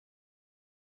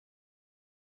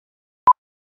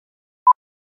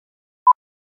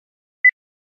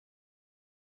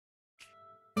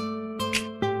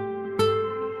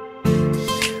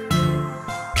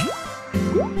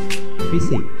ฟิ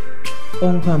สิกส์อ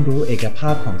งค์ความรู้เอกภ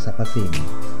าพของสรรพสิ่ง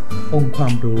องค์ควา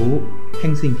มรู้แห่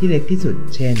งสิ่งที่เล็กที่สุด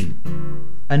เช่น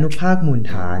อนุภาคมูล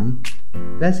ฐาน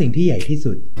และสิ่งที่ใหญ่ที่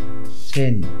สุดเช่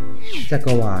นจัก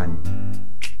รวาล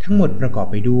ทั้งหมดประกอบ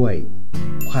ไปด้วย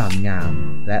ความงาม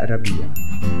และระเบียบ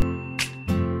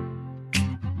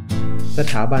ส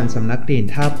ถาบันสำนักเรียน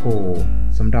ท่าโพ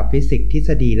สำหรับฟิสิกส์ทฤษ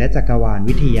ฎีและจักรวาล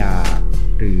วิทยา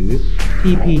หรือ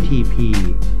TPTP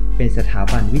เป็นสถา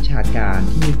บันวิชาการ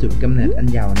ที่มีจุดกำเนิดอัน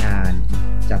ยาวนาน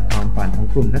จากความฝันของ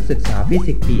กลุ่มนักศึกษาฟิ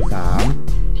สิกส์ปี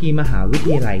 3 ที่มหาวิท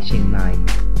ยาลัยเชียงใหม่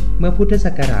เมื่อพุทธ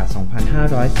ศักราช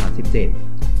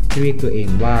 2537 เรียกตัวเอง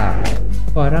ว่า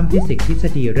ฟอรัมฟิสิกส์ทฤษ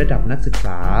ฎีระดับนักศึกษ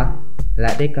าแล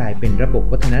ะได้กลายเป็นระบบ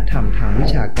วัฒนธรรมทางวิ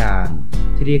ชาการ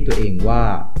ที่เรียกตัวเองว่า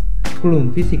กลุ่ม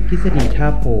ฟิสิกส์ทฤษฎีท่า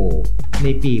โพใน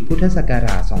ปีพุทธศักร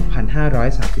าช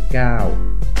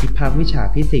 2539 ที่ภาควิชา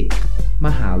ฟิสิกส์ม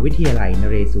หาวิทยาลัยน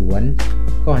เรศวร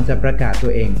ก่อนจะประกาศตั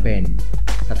วเองเป็น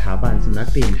สถาบันสำนัก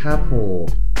เรียนท่าโพ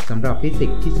สำหรับฟิสิ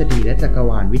กส์ทฤษฎีและจักร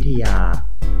วาลวิทยา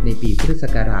ในปีพุทธศั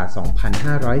กราช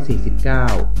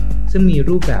 2549 ซึ่งมี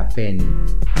รูปแบบเป็น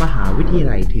มหาวิทยา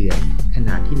ลัยเถื่อนขน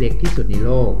าดที่เล็กที่สุดในโ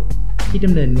ลกที่ด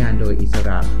ำเนินงานโดยอิสร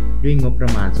ะด้วยงบปร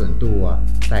ะมาณส่วนตัว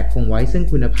แต่คงไว้ซึ่ง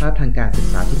คุณภาพทางการศึก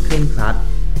ษาที่เคร่งครัด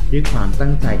ด้วยความตั้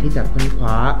งใจที่จะค้นค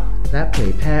ว้าและเผ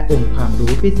ยแพร่องค์ความ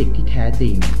รู้ฟิสิกส์ที่แท้จ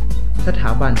ริงสถ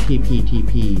าบัน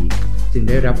TPTP จึง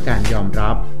ได้รับการยอม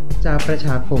รับจากประช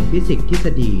าคมฟิสิกส์ทฤษ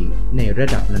ฎีในระ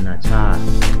ดับนานาชาติ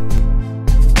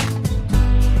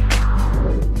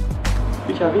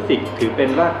วิชาฟิสิกส์ถือเป็น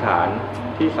รากฐาน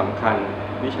ที่สำคัญ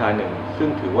วิชาหนึ่งซึ่ง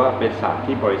ถือว่าเป็นศาสตร์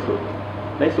ที่บริสุทธิ์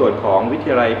ในส่วนของวิท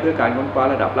ยาลัยเพื่อการค้นคว้า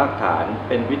ระดับรากฐานเ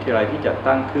ป็นวิทยาลัยที่จัด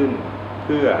ตั้งขึ้นเ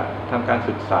พื่อทำการ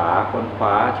ศึกษาค้นค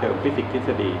ว้าเชิงฟิสิกส์ทฤษ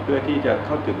ฎีเพื่อที่จะเ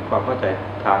ข้าถึงความเข้าใจ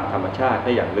ทางธรรมชาติไ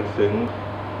ด้อย่างลึกซึ้ง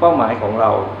เป้าหมายของเร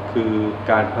าคือ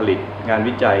การผลิตงาน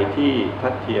วิจัยที่ทั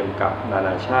ดเทียมกับนาน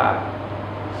าชาติ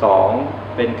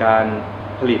 2. เป็นการ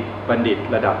ผลิตบัณฑิต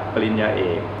ระดับปริญญาเอ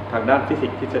กทางด้านฟิสิ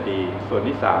กส์ทฤษฎีส่วน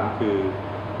ที่ 3 คือ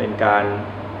เป็นการ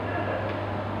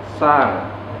สร้าง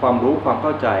ความรู้ความเข้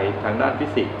าใจทางด้านฟิ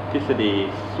สิกส์ทฤษฎี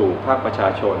สู่ภาคประชา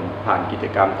ชนผ่านกิจ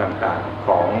กรรมต่างๆข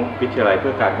องวิทยาลัยเ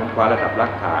พื่อการค้นคว้าระดับรา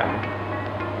กฐาน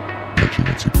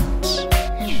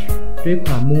ด้วยค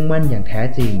วามมุ่งมั่นอย่างแท้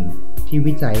จริงที่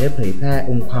วิจัยและเผยแพร่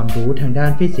องค์ความรู้ทางด้า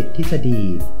นฟิสิกส์ทฤษฎี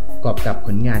ประกอบกับผ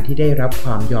ลงานที่ได้รับคว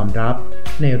ามยอมรับ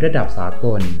ในระดับสาก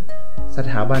ลส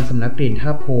ถาบันสำนักเรียนท่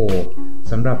าโพ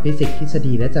สำหรับฟิสิกส์ทฤษ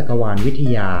ฎีและจักรวาลวิท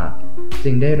ยา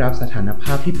จึงได้รับสถานภ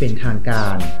าพที่เป็นทางกา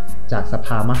รจากสภ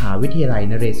ามหาวิทยาลัย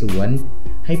นเรศวร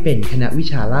ให้เป็นคณะวิ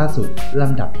ชาล่าสุดล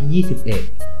ำดับที่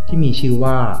 21 ที่มีชื่อ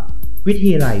ว่าวิท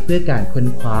ยาลัยเพื่อการค้น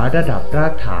คว้าระดับรา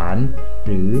กฐานห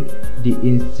รือ The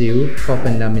Institute for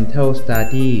Fundamental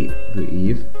Study หรือ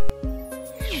IF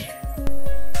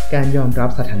การยอมรับ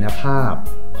สถานภาพ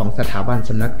ของสถาบันส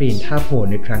ำนักเรียนท่าโพ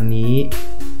ในครั้งนี้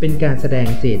เป็นการแสดง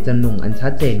เจตจำนงอันชั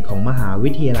ดเจนของมหาวิ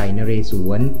ทยาลัยนเรศ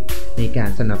วรในการ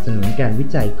สนับสนุนการวิ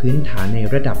จัยพื้นฐานใน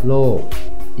ระดับโลก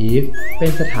IF เป็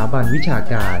นสถาบันวิชา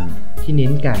การที่เน้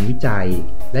นการวิจัย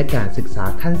และการศึกษา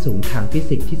ขั้นสูงทางฟิ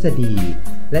สิกส์ทฤษฎี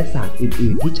และศาสตร์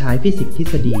อื่นๆที่ใช้ฟิสิกส์ทฤ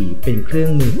ษฎีเป็นเครื่อง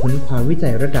มือค้นคว้าวิจั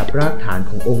ยระดับรากฐาน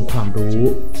ขององค์ความรู้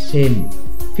เช่น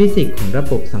ฟิสิกส์ของระ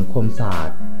บบสังคมศาสต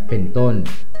ร์เป็นต้น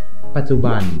ปัจจุ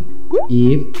บัน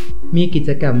IF มีกิจ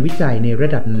กรรมวิจัยในระ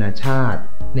ดับนานาชาติ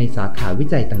ในสาขาวิ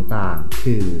จัยต่างๆ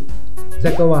คือ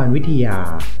จักรวาลวิทยา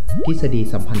ทฤษฎี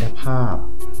สัมพันธภาพ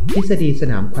ทฤษฎีส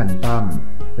นามควอนตัม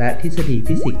และทฤษฎี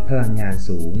ฟิสิกส์พลังงาน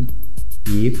สูง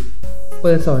IF เ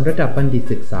ปิดสอนระดับบัณฑิต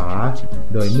ศึกษา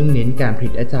โดยมุ่งเน้นการผลิ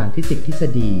ตอาจารย์ฟิสิกส์ทฤษ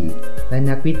ฎีและ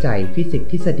นักวิจัยฟิสิกส์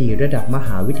ทฤษฎีระดับมห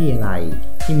าวิทยาลัย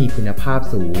ที่มีคุณภาพ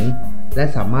สูงและ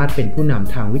สามารถเป็นผู้น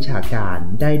ำทางวิชาการ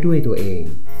ได้ด้วยตัวเอง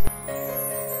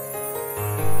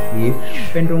IF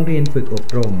เป็นโรงเรียนฝึกอบ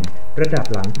รมระดับ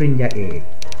หลังปริญญาเอก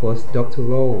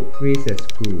Postdoctoral Research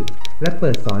School และเปิ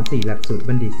ดสอน 4 หลักสูตร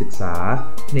บัณฑิตศึกษา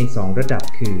ใน 2 ระดับ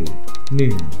คือ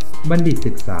 1. บัณฑิต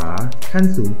ศึกษาขั้น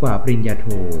สูงกว่าปริญญาโท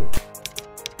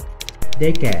ได้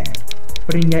แก่ป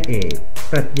ริญญาเอก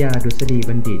ปรัชญาดุษฎี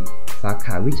บัณฑิตสาข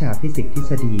าวิชาฟิสิกส์ทฤ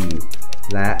ษฎี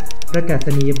และประกาศ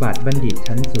นียบัตรบัณฑิต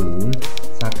ชั้นสูง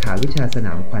สาขาวิชาสน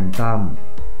ามควอนตัม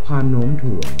ความโน้ม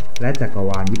ถ่วงและจักร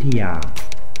วาลวิทยา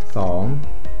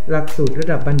 2. หลักสูตรระ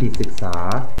ดับบัณฑิตศึกษา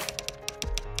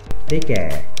ได้แก่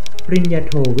ปริญญา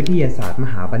โทวิทยาศาสตร์ม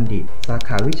หาบัณฑิตสาข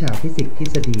าวิชาฟิสิกส์ทฤ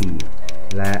ษฎี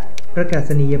และประกาศ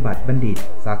นียบัตรบัณฑิต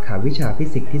สาขาวิชาฟิ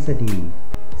สิกส์ทฤษฎี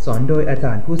สอนโดยอาจ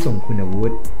ารย์ผู้ทรงคุณวุ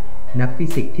ฒินักฟิ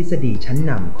สิกส์ทฤษฎีชั้น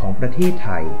นำของประเทศไท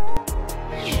ย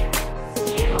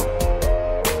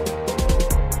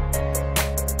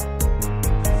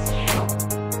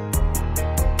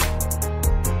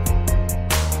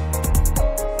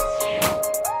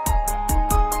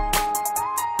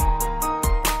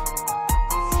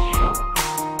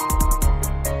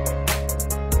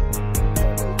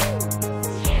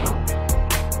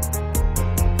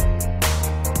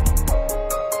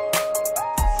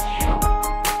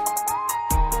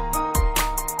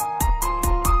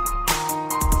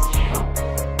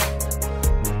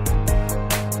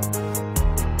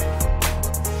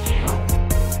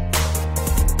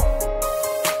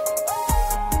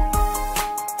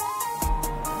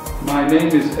name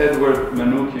is Edward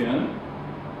Manoukian.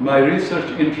 My research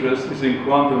interest is in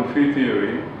quantum field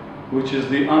theory, which is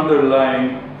the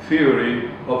underlying theory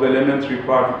of elementary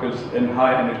particles and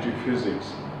high-energy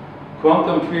physics.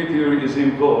 Quantum field theory is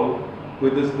involved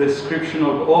with the description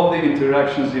of all the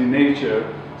interactions in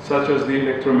nature, such as the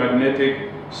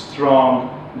electromagnetic, strong,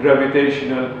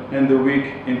 gravitational, and the weak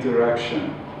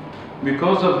interaction.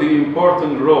 Because of the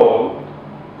important role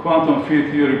quantum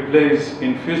field theory plays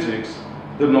in physics,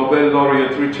 the Nobel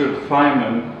laureate Richard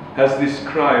Feynman has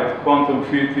described quantum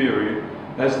field theory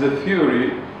as the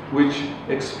theory which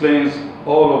explains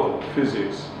all of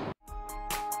physics.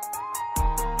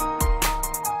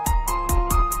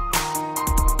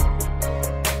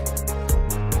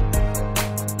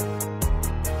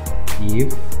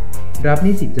 Eve รับ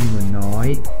นิสิตจำนวนน้อย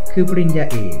คือปริญญา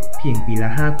เอกเพียงปีละ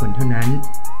5 คนเท่านั้น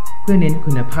เพื่อเน้น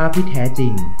คุณภาพที่แท้จริ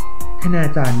งคณา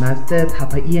จารย์มาสเตอร์ทั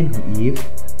พเอียนของ Eve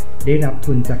ได้รับ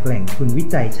ทุนจากแหล่งทุนวิ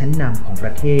จัยชั้นนำของปร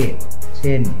ะเทศเ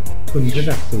ช่นทุนระ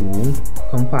ดับสูง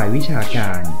ของฝ่ายวิชาก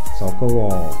ารสกว.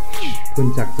ทุน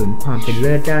จากศูนย์ความเป็นเ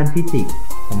ลิศด้านฟิสิกส์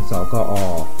ของสกอ.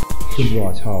ทุนว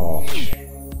ช.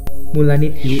มูลนิ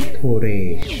ธิโทเร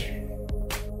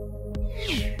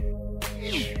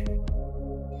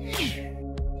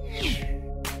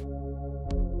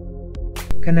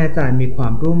คณาจารย์มีควา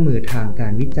มร่วมมือทางกา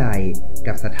รวิจัย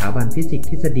กับสถาบันฟิสิกส์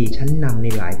ทฤษฎีชั้นนำใน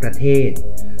หลายประเทศ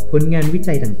ผลงานวิ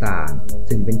จัยต่างๆ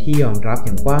จึงเป็นที่ยอมรับอ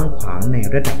ย่างกว้างขวางใน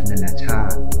ระดับนานาชา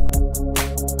ติ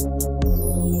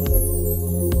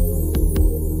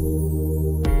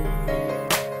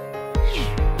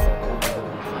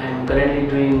I'm currently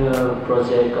doing a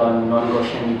project on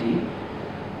non-Gaussianity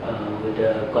with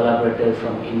a collaborator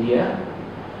from India.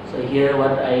 So here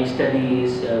what I study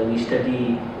is we study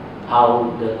how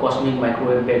the cosmic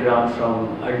microwave background from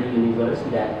early universe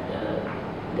that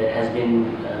has been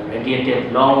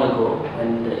radiated long ago when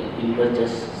the universe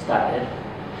just started.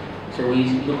 So we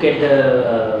look at the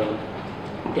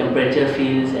temperature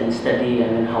fields and study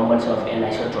how much of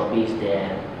anisotropy is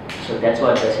there. So that's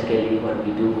what basically what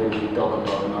we do when we talk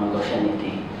about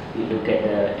non-Gaussianity. We look at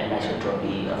the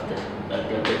anisotropy of the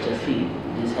temperature field.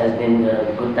 This has been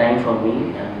a good time for me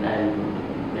and I'm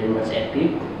very much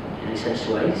active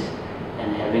research-wise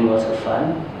and having lots of fun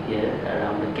here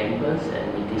around the campus and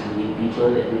meeting new people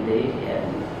every day and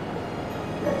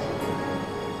that's it.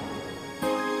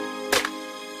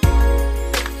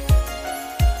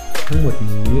 ทั้งหมด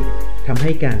นี้ทำใ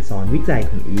ห้การสอนวิจัย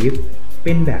ของ Eve เ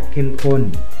ป็นแบบเข้มข้น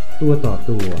ตัวต่อ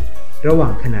ตัวระหว่า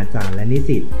งคณาจารย์และนิ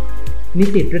สิต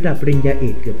ระดับปริญญาเอ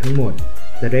กเกือบทั้งหมด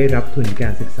จะได้รับทุนกา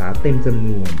รศึกษาเต็มจำน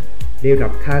วนได้รั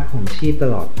บค่าของชีพต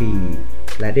ลอดปี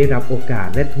และได้รับโอกาส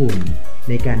และทุน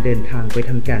ในการเดินทางไป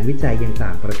ทำการวิจัยยังต่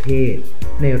างประเทศ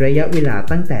ในระยะเวลา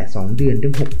ตั้งแต่2 เดือนถึ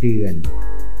ง 6 เดือน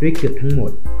ด้วยเกือบทั้งหม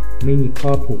ดไม่มีข้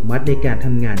อผูกมัดในการท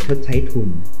ำงานชดใช้ทุน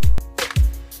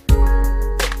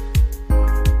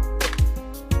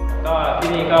ก็ที่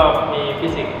นี่ก็มีฟิ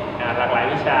สิกส์หลากหลาย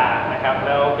วิชานะครับแ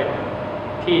ล้วเป็น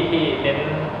ที่เน้น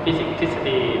ฟิสิกส์ทฤษ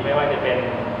ฎีไม่ว่าจะเป็น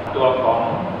ตัวของ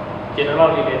general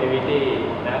relativity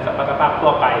นะสมรรถภาพทั่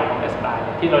วไปของไอน์สไตน์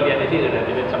ที่เราเรียนในที่อื่น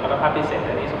จะเป็นสมรรถภาพพิเศษแ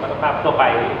ต่นี้สมรรถภาพทั่วไป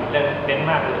เน้น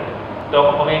มากเลยตัวข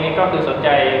องผมเองนี่ก็คือสนใจ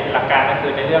หลักการก็คื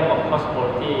อในเรื่องของ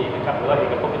cosmology นะครับหรือว่าเอ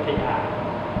กภพวิทยา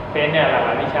เพราะฉะนั้นเนี่ยหลากหล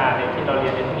ายวิชาที่เราเรี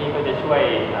ยนในที่นี้ก็จะช่วย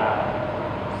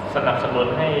สนับสนุน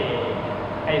ใ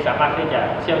ห้สามารถที่จะ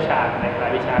เชี่ยวชาญในรา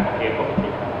ยวิชาของเอกภพวิท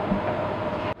ยา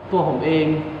ตัวผมเอง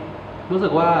รู้สึ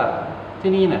กว่า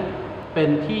ที่นี่เนี่ยเป็น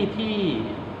ที่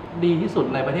ดีที่สุด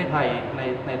ในประเทศไทย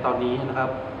ในตอนนี้นะครับ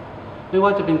ไม่ว่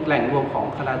าจะเป็นแหล่งรวมของ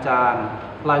คณาจารย์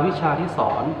รายวิชาที่ส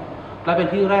อนและเป็น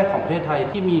ที่แรกของประเทศไทย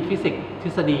ที่มีฟิสิกส์ทฤ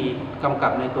ษฎีกำกั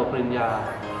บในตัวปริญญา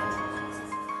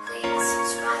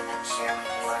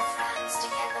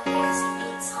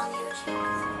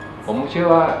ผมเชื่อ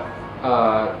ว่า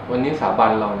วันนี้สถาบั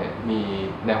นเราเนี่ยมี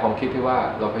แนวความคิดที่ว่า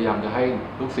เราพยายามจะให้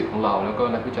ลูกศิษย์ของเราแล้วก็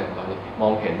นักวิจัยของเราเนี่ยมอ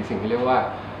งเห็นสิ่งที่เรียกว่า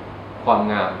ความ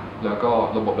งามแล้วก็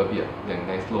ระบบระเบียบอย่างใ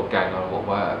นสโลแกนเราบอก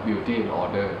ว่า beauty and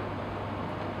order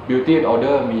beauty and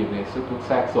order มีอยู่ในทุกแ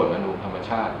ทรกส่วนอนุธรรม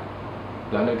ชาติ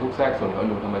แล้วในทุกแทรกส่วนอ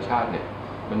นุธรรมชาติเนี่ย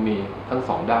มันมีทั้ง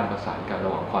2 ด้านประสานกันร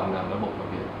ะหว่างความงามและระบบระ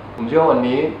เบียบผมเชื่อว่าวัน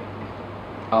นี้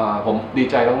ผมดี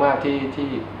ใจมากๆที่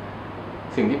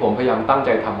สิ่งที่ผมพยายามตั้งใจ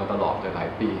ทำมาตลอดหลาย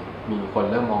ปีมีคน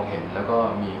เริ่มมองเห็นแล้วก็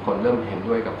มีคนเริ่มเห็น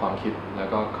ด้วยกับความคิดแล้ว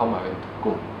ก็เข้ามาเป็นก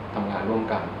ลุ่มทำงานร่วม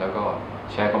กันแล้วก็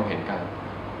แชร์ความเห็นกัน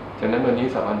ฉะนั้นวันนี้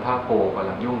สถาบันท่าโพกำ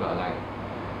ลังยุ่งกับอะไร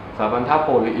สถาบันท่าโพ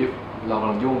หรือIFเราก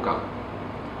ำลังยุ่งกับ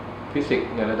ฟิสิกส์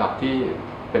ในระดับที่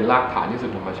เป็นรากฐานที่สุด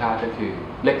ธรรมชาติก็คือ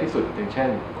เล็กที่สุดอย่างเช่น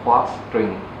ควอร์กสตริง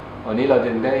วันนี้เรา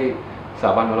จึงได้สถ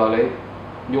าบันของเราได้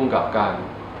ยุ่งกับการ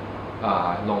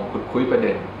ลองขุดคุยประเ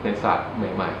ด็นในศาสตร์ใ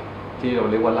หม่ๆ ที่เรา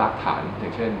เรียกว่ารากฐานอย่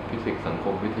างเช่นฟิสิกส์สังค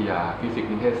มวิทยาฟิสิกส์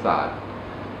นิเทศศาสตร์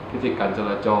ฟิสิกส์การจ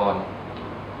ราจร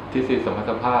ทฤษฎีสมรร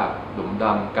ถภาพหลุมด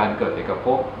ำการเกิดเอกภ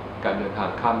พการเดินทาง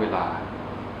ข้ามเวลา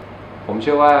ผมเ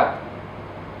ชื่อว่า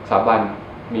สถาบัน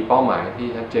มีเป้าหมายที่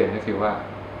ชัดเจนก็คือว่า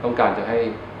ต้องการจะให้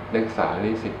นักศึกษา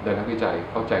นิสิตและนักวิจัย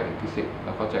เข้าใจถึงฟิสิกส์แล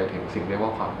ะเข้าใจถึงสิ่งเรียกว่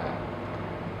าความงาม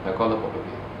แล้วก็ระบบระเ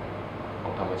บียบขอ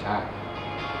งธรรมชาติ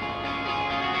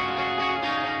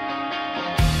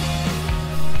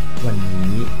วัน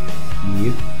นี้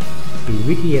YIF หรือ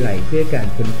วิทยาลัยเพื่อการ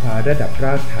ค้นคว้าระดับร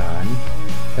ากฐาน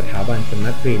สถาบันสำ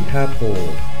นักเรียนท่าโพ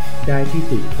ได้พิ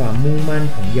สูจน์ความมุ่งมั่น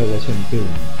ของเยาวชนกลุ่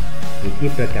มหรือที่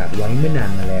ประกาศไว้เมื่อนา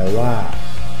นมาแล้วว่า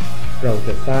เราจ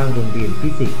ะสร้างโรงเรียนฟิ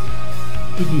สิกส์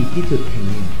ที่ดีที่สุดแห่ง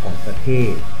หนึ่งของประเท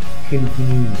ศขึ้นที่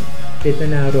นี่เจต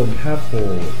นารมณ์ท่าโพ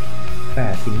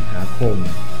8 สิงหาคม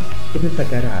พุทธศั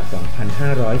กราช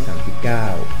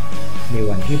 2539 ใน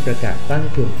วันที่ประกาศตั้ง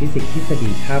กลุ่มฟิสิกส์ทฤษฎี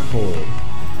ท่าโพ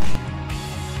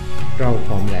เราพ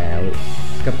ร้อมแล้ว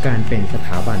กับการเป็นสถ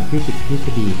าบันฟิสิกส์ทฤษ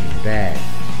ฎีแห่งแรก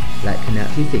และคณะ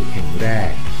ฟิสิกส์แห่งแรก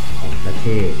ของประเท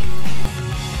ศ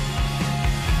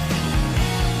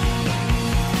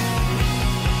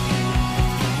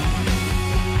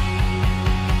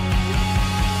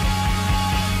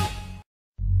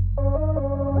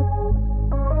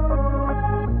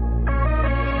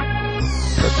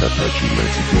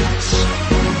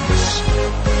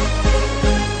Let's